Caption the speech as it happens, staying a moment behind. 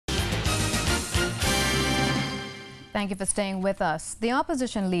Thank you for staying with us. The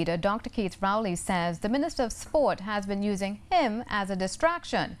opposition leader, Dr. Keith Rowley, says the Minister of Sport has been using him as a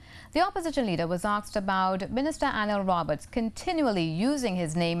distraction. The opposition leader was asked about Minister Anil Roberts continually using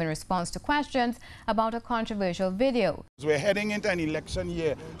his name in response to questions about a controversial video. We're heading into an election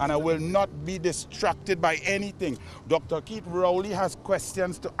year and I will not be distracted by anything. Dr. Keith Rowley has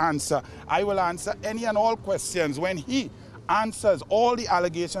questions to answer. I will answer any and all questions when he answers all the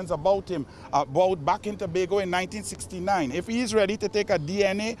allegations about him, about back in Tobago in 1969. If he is ready to take a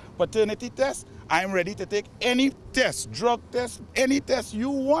DNA paternity test, I'm ready to take any test, drug test, any test you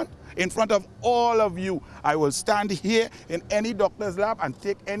want in front of all of you. I will stand here in any doctor's lab and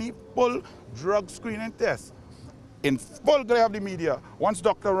take any full drug screening test in full glare of the media. Once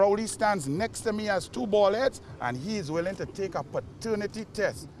Dr. Rowley stands next to me as two bald heads and he is willing to take a paternity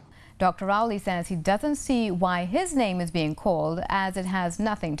test. Dr. Rowley says he doesn't see why his name is being called, as it has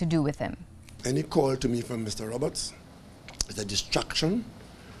nothing to do with him. Any call to me from Mr. Roberts is a distraction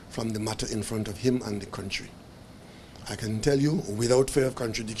from the matter in front of him and the country. I can tell you, without fear of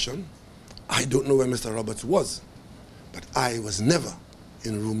contradiction, I don't know where Mr. Roberts was, but I was never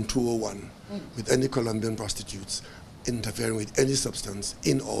in room 201 with any Colombian prostitutes interfering with any substance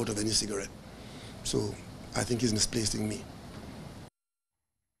in or out of any cigarette. So I think he's misplacing me.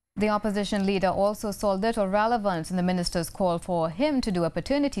 The opposition leader also saw little relevance in the minister's call for him to do a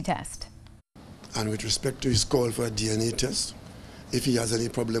paternity test. And with respect to his call for a DNA test, if he has any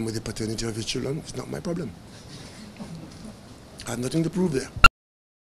problem with the paternity of his children, it's not my problem. I have nothing to prove there.